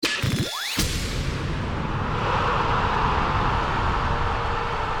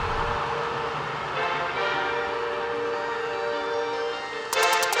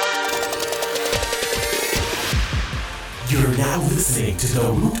listening to the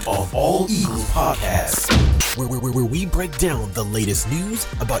Root of All Eagles podcast, where we break down the latest news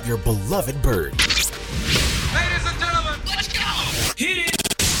about your beloved bird. Ladies and gentlemen, let's go! Hit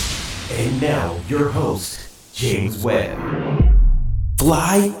it! And now, your host, James Webb.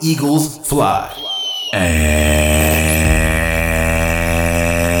 Fly, Eagles, fly.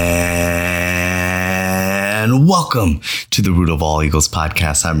 And welcome to the Root of All Eagles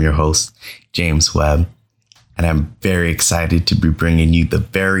podcast. I'm your host, James Webb, and I'm very excited to be bringing you the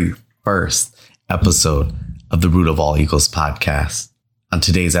very first episode of the Root of All Eagles podcast. On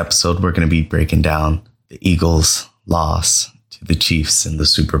today's episode, we're going to be breaking down the Eagles' loss to the Chiefs in the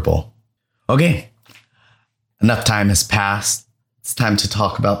Super Bowl. Okay, enough time has passed. It's time to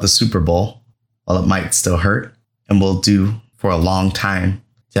talk about the Super Bowl. While it might still hurt, and will do for a long time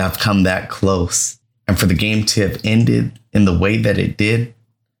to have come that close, and for the game to have ended in the way that it did,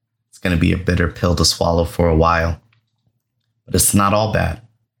 it's going to be a bitter pill to swallow for a while. But it's not all bad.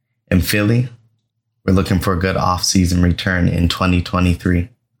 In Philly, we're looking for a good off-season return in 2023.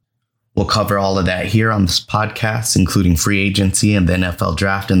 We'll cover all of that here on this podcast, including free agency and the NFL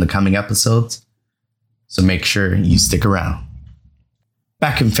draft in the coming episodes. So make sure you stick around.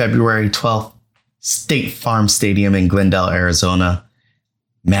 Back in February 12th, State Farm Stadium in Glendale, Arizona.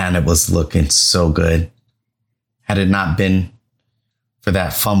 Man, it was looking so good. Had it not been for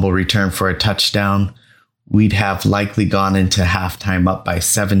that fumble return for a touchdown, we'd have likely gone into halftime up by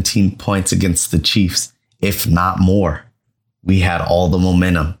 17 points against the Chiefs, if not more. We had all the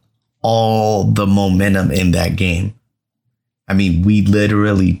momentum in that game. I mean, we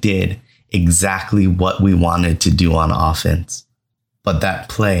literally did exactly what we wanted to do on offense. But that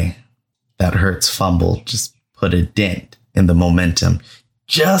play, that Hurts fumble, just put a dent in the momentum,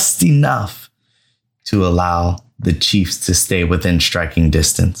 just enough to allow the Chiefs to stay within striking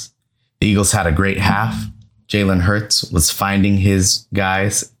distance. The Eagles had a great half. Jalen Hurts was finding his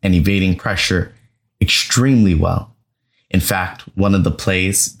guys and evading pressure extremely well. In fact, one of the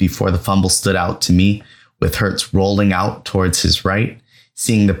plays before the fumble stood out to me, with Hurts rolling out towards his right,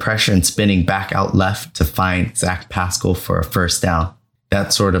 seeing the pressure and spinning back out left to find Zach Pascal for a first down.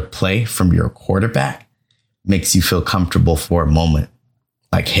 That sort of play from your quarterback makes you feel comfortable for a moment.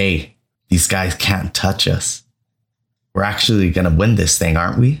 Like, hey, these guys can't touch us. We're actually going to win this thing,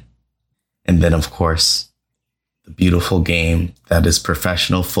 aren't we? And then, of course, the beautiful game that is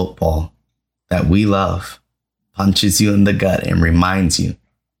professional football that we love punches you in the gut and reminds you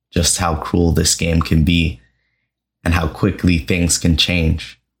just how cruel this game can be and how quickly things can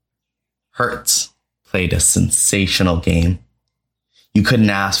change. Hurts played a sensational game. You couldn't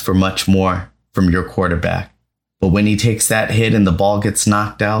ask for much more from your quarterback. But when he takes that hit and the ball gets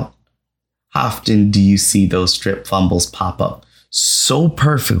knocked out, how often do you see those strip fumbles pop up so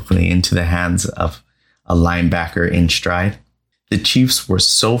perfectly into the hands of a linebacker in stride? The Chiefs were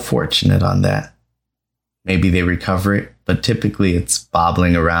so fortunate on that. Maybe they recover it, but typically it's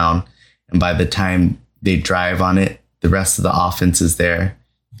bobbling around. And by the time they drive on it, the rest of the offense is there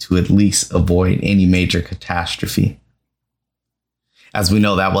to at least avoid any major catastrophe. As we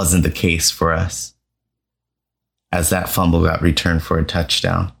know, that wasn't the case for us, as that fumble got returned for a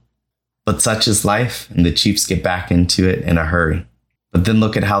touchdown. But such is life, and the Chiefs get back into it in a hurry. But then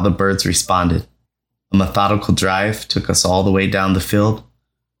look at how the Birds responded. A methodical drive took us all the way down the field,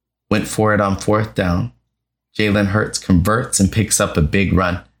 went for it on fourth down. Jalen Hurts converts and picks up a big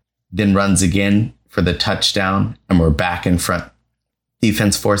run, then runs again for the touchdown, and we're back in front.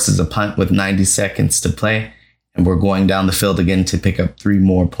 Defense forces a punt with 90 seconds to play, and we're going down the field again to pick up 3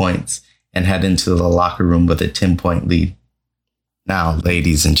 more points and head into the locker room with a 10-point lead. Now,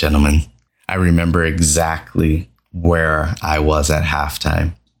 ladies and gentlemen, I remember exactly where I was at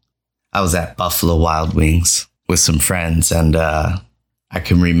halftime. I was at Buffalo Wild Wings with some friends, and I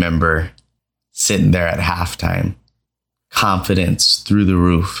can remember sitting there at halftime, confidence through the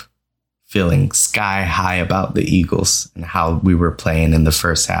roof, feeling sky high about the Eagles and how we were playing in the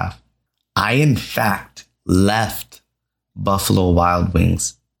first half. I, in fact, left Buffalo Wild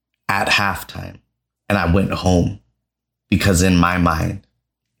Wings at halftime, and I went home because in my mind,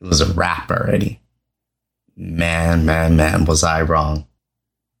 it was a wrap already. Man, was I wrong.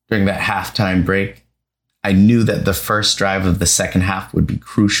 During that halftime break, I knew that the first drive of the second half would be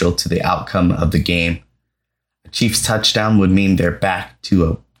crucial to the outcome of the game. A Chiefs touchdown would mean they're back to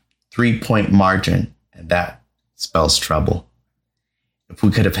a 3-point margin, and that spells trouble. If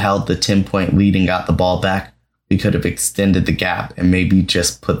we could have held the 10-point lead and got the ball back, we could have extended the gap and maybe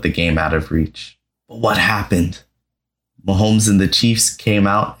just put the game out of reach. But what happened? Mahomes and the Chiefs came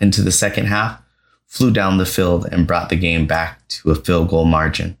out into the second half, flew down the field, and brought the game back to a field goal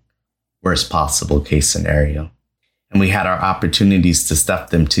margin. Worst possible case scenario. And we had our opportunities to stuff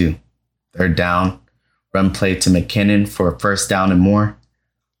them too. Third down, run play to McKinnon for a first down and more.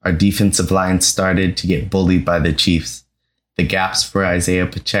 Our defensive line started to get bullied by the Chiefs. The gaps for Isaiah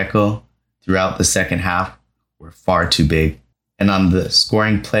Pacheco throughout the second half were far too big. And on the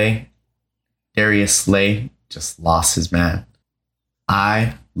scoring play, Darius Slay just lost his man.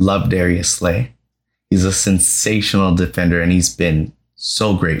 I love Darius Slay. He's a sensational defender and he's been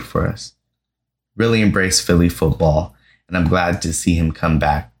so great for us. Really embraced Philly football, and I'm glad to see him come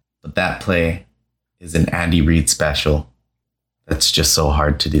back. But that play is an Andy Reid special that's just so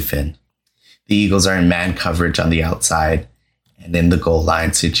hard to defend. The Eagles are in man coverage on the outside and in the goal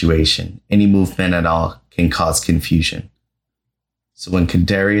line situation. Any movement at all can cause confusion. So when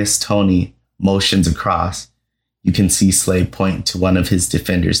Kadarius Toney motions across, you can see Slay point to one of his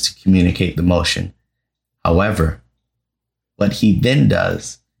defenders to communicate the motion. However, what he then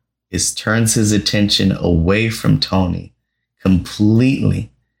does is turns his attention away from Toney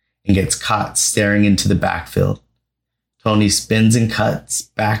completely and gets caught staring into the backfield. Toney spins and cuts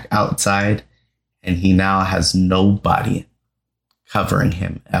back outside, and he now has nobody covering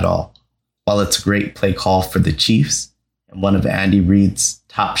him at all. While it's a great play call for the Chiefs and one of Andy Reid's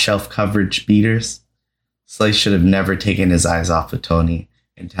top shelf coverage beaters, Slay should have never taken his eyes off of Toney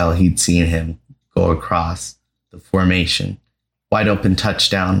until he'd seen him go across the formation. Wide open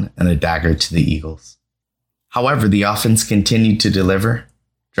touchdown and a dagger to the Eagles. However, the offense continued to deliver,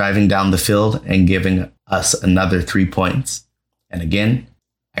 driving down the field and giving us another 3 points. And again,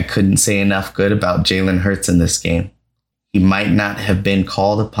 I couldn't say enough good about Jalen Hurts in this game. He might not have been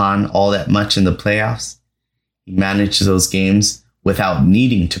called upon all that much in the playoffs. He managed those games without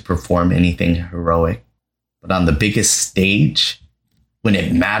needing to perform anything heroic. But on the biggest stage, when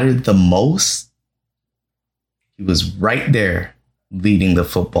it mattered the most, he was right there leading the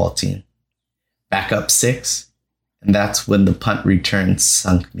football team. Back up 6, and that's when the punt return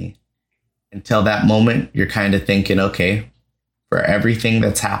sunk me. Until that moment, you're kind of thinking, okay, for everything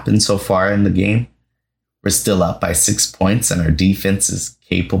that's happened so far in the game, we're still up by 6 points and our defense is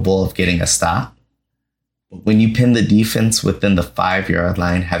capable of getting a stop. But when you pin the defense within the 5-yard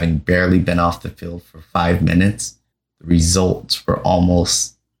line, having barely been off the field for 5 minutes, the results were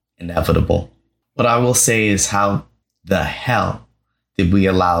almost inevitable. What I will say is, how the hell did we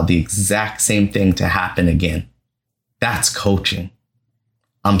allow the exact same thing to happen again? That's coaching.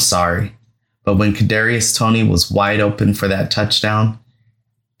 I'm sorry, but when Kadarius Toney was wide open for that touchdown,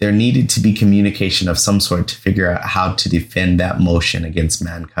 there needed to be communication of some sort to figure out how to defend that motion against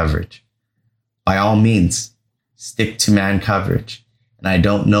man coverage. By all means, stick to man coverage. And I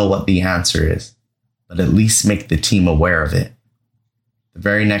don't know what the answer is, but at least make the team aware of it. The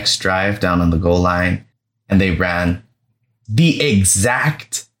very next drive down on the goal line, and they ran the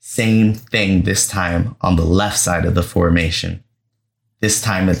exact same thing this time on the left side of the formation. This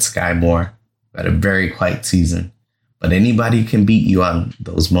time it's Sky Moore, who had a very quiet season, but anybody can beat you on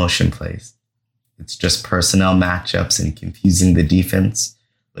those motion plays. It's just personnel matchups and confusing the defense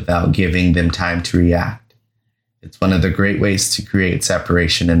without giving them time to react. It's one of the great ways to create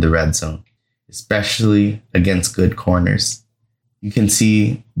separation in the red zone, especially against good corners. You can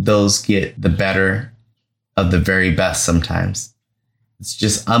see those get the better of the very best sometimes. It's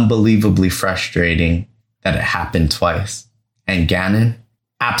just unbelievably frustrating that it happened twice. And Gannon,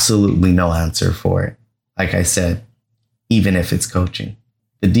 absolutely no answer for it. Like I said, even if it's coaching.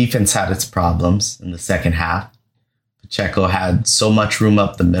 The defense had its problems in the second half. Pacheco had so much room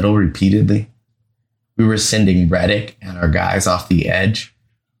up the middle repeatedly. We were sending Reddick and our guys off the edge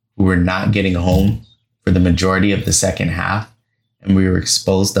who were not getting home for the majority of the second half, and we were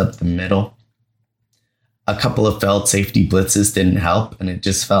exposed up the middle. A couple of failed safety blitzes didn't help, and it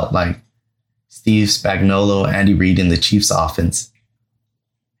just felt like Steve Spagnuolo, Andy Reid, and the Chiefs offense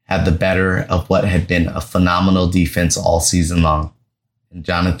had the better of what had been a phenomenal defense all season long. And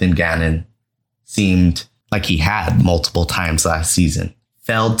Jonathan Gannon seemed like he had multiple times last season,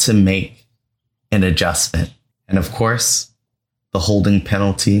 failed to make an adjustment. And of course, the holding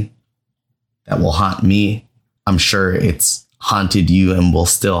penalty that will haunt me. I'm sure it's haunted you and will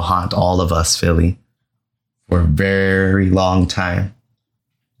still haunt all of us, Philly, for a very long time.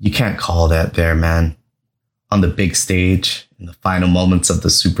 You can't call that there, man. On the big stage, in the final moments of the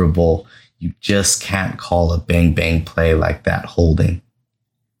Super Bowl, you just can't call a bang-bang play like that holding.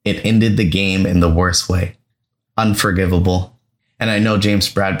 It ended the game in the worst way. Unforgivable. And I know James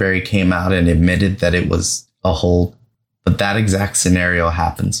Bradbury came out and admitted that it was a hold, but that exact scenario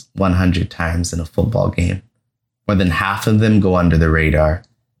happens 100 times in a football game. More than half of them go under the radar.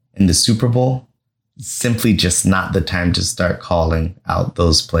 In the Super Bowl, it's simply just not the time to start calling out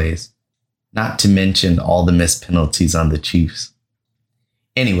those plays. not to mention all the missed penalties on the Chiefs.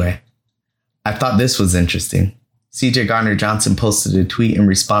 Anyway, I thought this was interesting. CJ Gardner-Johnson posted a tweet in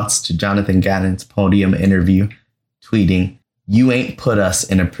response to Jonathan Gannon's podium interview, tweeting, "You ain't put us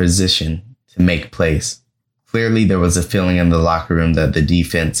in a position to make plays." Clearly, there was a feeling in the locker room that the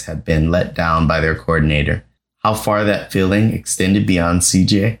defense had been let down by their coordinator. How far that feeling extended beyond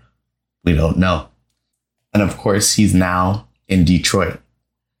CJ, we don't know. And of course, he's now in Detroit.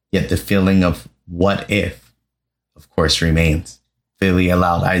 Yet the feeling of what if, of course, remains. Philly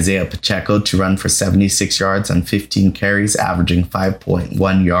allowed Isaiah Pacheco to run for 76 yards on 15 carries, averaging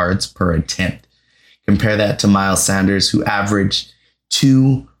 5.1 yards per attempt. Compare that to Miles Sanders, who averaged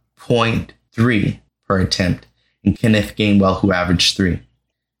 2.3 per attempt, and Kenneth Gainwell, who averaged 3.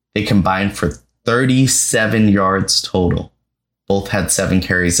 They combined for 37 yards total. Both had 7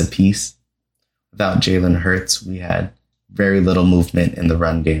 carries apiece. Without Jalen Hurts, we had very little movement in the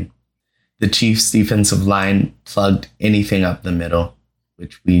run game. The Chiefs' defensive line plugged anything up the middle,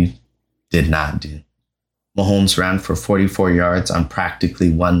 which we did not do. Mahomes ran for 44 yards on practically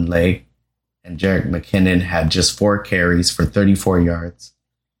one leg, and Jerick McKinnon had just 4 carries for 34 yards.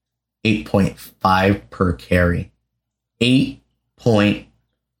 8.5 per carry.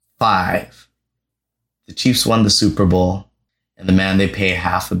 8.5. The Chiefs won the Super Bowl, and the man they pay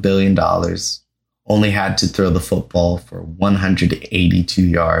 $500 million only had to throw the football for 182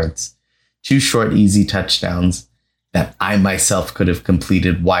 yards. 2 short, easy touchdowns that I myself could have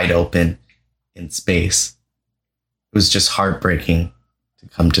completed wide open in space. It was just heartbreaking to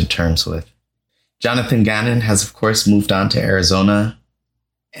come to terms with. Jonathan Gannon has, of course, moved on to Arizona.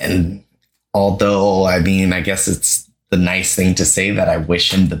 And although, I guess it's the nice thing to say that I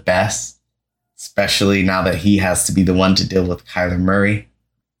wish him the best, especially now that he has to be the one to deal with Kyler Murray.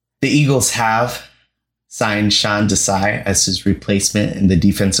 The Eagles have signed Sean Desai as his replacement in the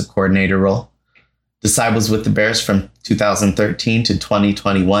defensive coordinator role. Desai was with the Bears from 2013 to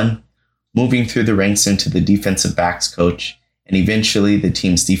 2021, moving through the ranks into the defensive backs coach and eventually the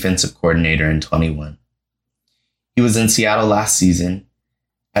team's defensive coordinator in 21. He was in Seattle last season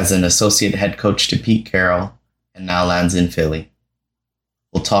as an associate head coach to Pete Carroll and now lands in Philly.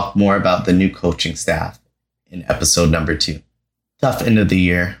 We'll talk more about the new coaching staff in episode number 2. Tough end of the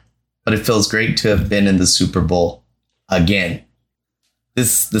year, but it feels great to have been in the Super Bowl again.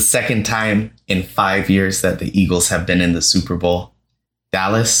 This is the second time in 5 years that the Eagles have been in the Super Bowl.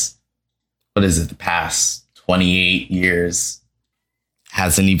 Dallas, the past 28 years,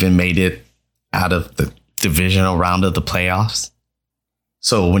 hasn't even made it out of the divisional round of the playoffs.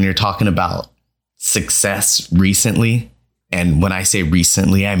 So when you're talking about success recently, and when I say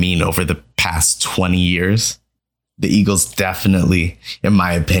recently, I mean over the past 20 years, the Eagles definitely, in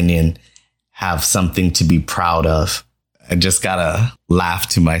my opinion, have something to be proud of. I just gotta laugh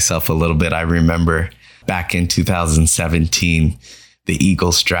to myself a little bit. I remember back in 2017, the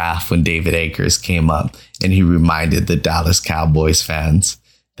Eagles draft when David Akers came up, and he reminded the Dallas Cowboys fans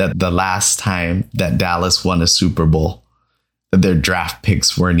that the last time that Dallas won a Super Bowl, that their draft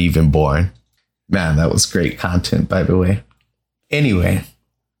picks weren't even born. Man, that was great content, by the way. Anyway,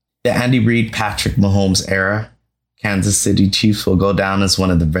 the Andy Reid, Patrick Mahomes era, Kansas City Chiefs will go down as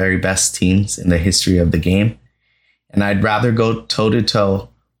one of the very best teams in the history of the game. And I'd rather go toe-to-toe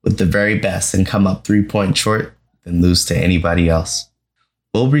with the very best and come up 3 points short than lose to anybody else.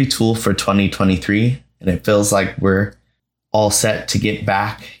 We'll retool for 2023, and it feels like we're all set to get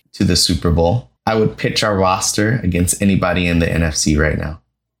back to the Super Bowl. I would pitch our roster against anybody in the NFC right now.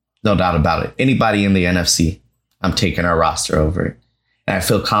 No doubt about it. Anybody in the NFC, I'm taking our roster over it. And I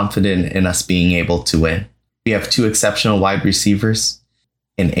feel confident in us being able to win. We have 2 exceptional wide receivers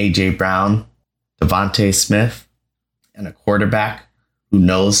in A.J. Brown, Devontae Smith, and a quarterback who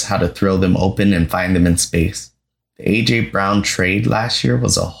knows how to throw them open and find them in space. The A.J. Brown trade last year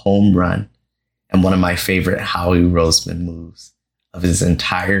was a home run and one of my favorite Howie Roseman moves of his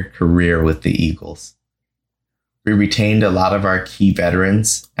entire career with the Eagles. We retained a lot of our key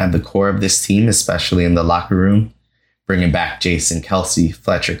veterans and the core of this team, especially in the locker room, bringing back Jason Kelce,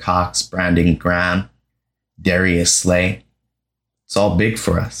 Fletcher Cox, Brandon Graham, Darius Slay. It's all big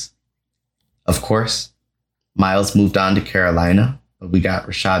for us. Of course, Miles moved on to Carolina, but we got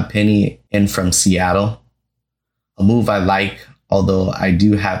Rashad Penny in from Seattle. A move I like, although I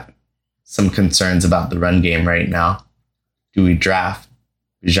do have some concerns about the run game right now. Do we draft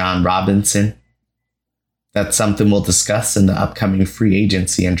Bijan Robinson? That's something we'll discuss in the upcoming free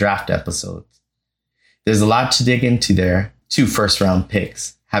agency and draft episodes. There's a lot to dig into there. 2 first-round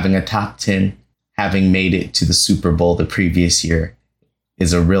picks, having a top 10, having made it to the Super Bowl the previous year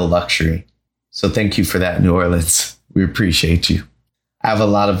is a real luxury. So thank you for that, New Orleans. We appreciate you. I have a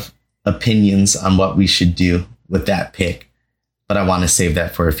lot of opinions on what we should do with that pick, but I want to save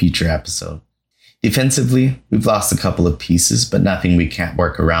that for a future episode. Defensively, we've lost a couple of pieces, but nothing we can't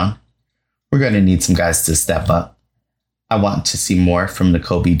work around. We're going to need some guys to step up. I want to see more from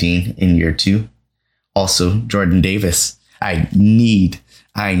Nakobe Dean in year 2. Also, Jordan Davis. I need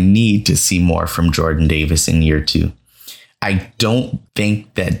to see more from Jordan Davis in year 2. I don't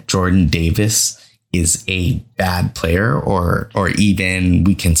think that Jordan Davis is a bad player, or even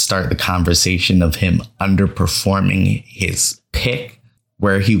we can start the conversation of him underperforming his pick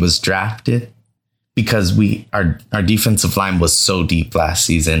where he was drafted, because our defensive line was so deep last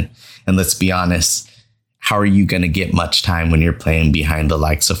season. And let's be honest, how are you going to get much time when you're playing behind the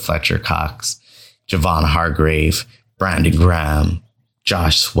likes of Fletcher Cox, Javon Hargrave, Brandon Graham,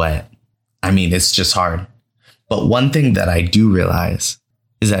 Josh Sweat? I mean, it's just hard. But one thing that I do realize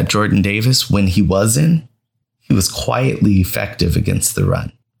is that Jordan Davis, when he was quietly effective against the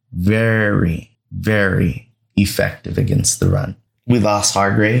run. Very, very effective against the run. We lost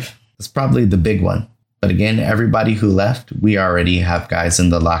Hargrave. That's probably the big one. But again, everybody who left, we already have guys in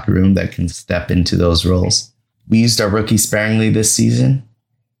the locker room that can step into those roles. We used our rookies sparingly this season,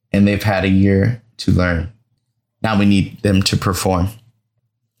 and they've had a year to learn. Now we need them to perform.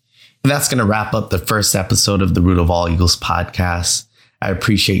 And that's going to wrap up the first episode of the Root of All Eagles podcast. I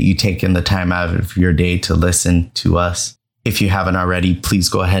appreciate you taking the time out of your day to listen to us. If you haven't already, please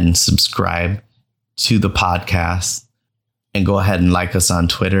go ahead and subscribe to the podcast and go ahead and like us on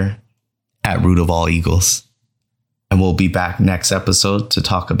Twitter at Root of All Eagles. And we'll be back next episode to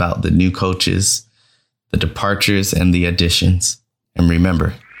talk about the new coaches, the departures, and the additions. And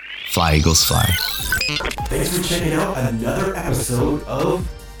remember, fly Eagles fly. Thanks for checking out another episode of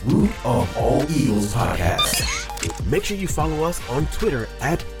Root of All Eagles podcast. Make sure you follow us on Twitter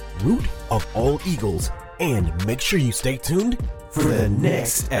at Root of All Eagles, and make sure you stay tuned for the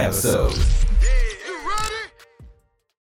next episode.